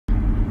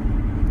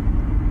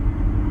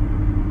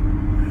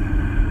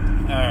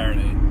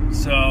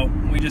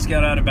we just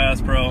got out of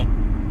Bass Pro,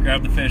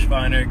 grabbed the fish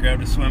finder,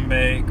 grabbed a swim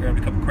bait, grabbed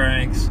a couple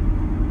cranks.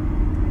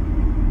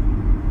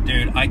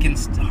 Dude, oh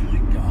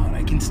my God,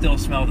 I can still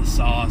smell the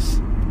sauce.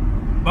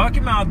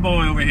 Bucket Mouth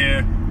Boy over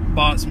here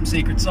bought some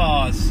secret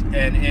sauce,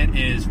 and it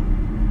is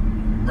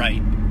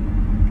right.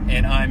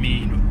 And I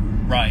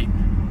mean right.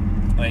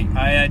 Like,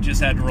 I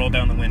just had to roll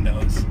down the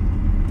windows.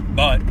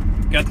 But,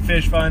 got the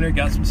fish finder,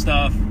 got some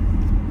stuff,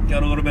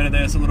 got a little bit of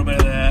this, a little bit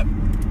of that.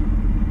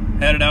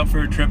 Headed out for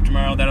a trip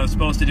tomorrow that I was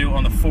supposed to do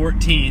on the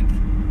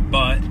 14th,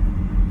 but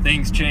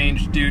things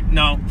changed, dude.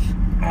 No.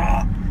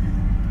 Oh,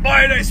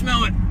 why did I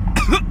smell it?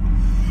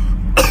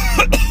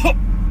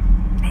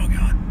 Oh,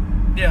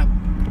 God. Yeah.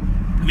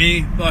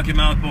 Me, Bucket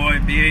Mouth Boy,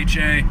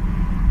 BHA,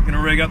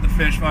 gonna rig up the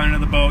fish finder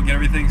of the boat, get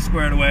everything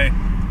squared away.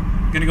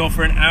 Gonna go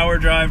for an hour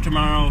drive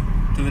tomorrow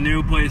to the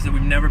new place that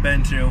we've never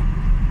been to.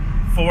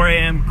 4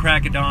 a.m.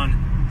 crack of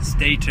dawn.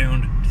 Stay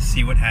tuned to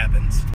see what happens.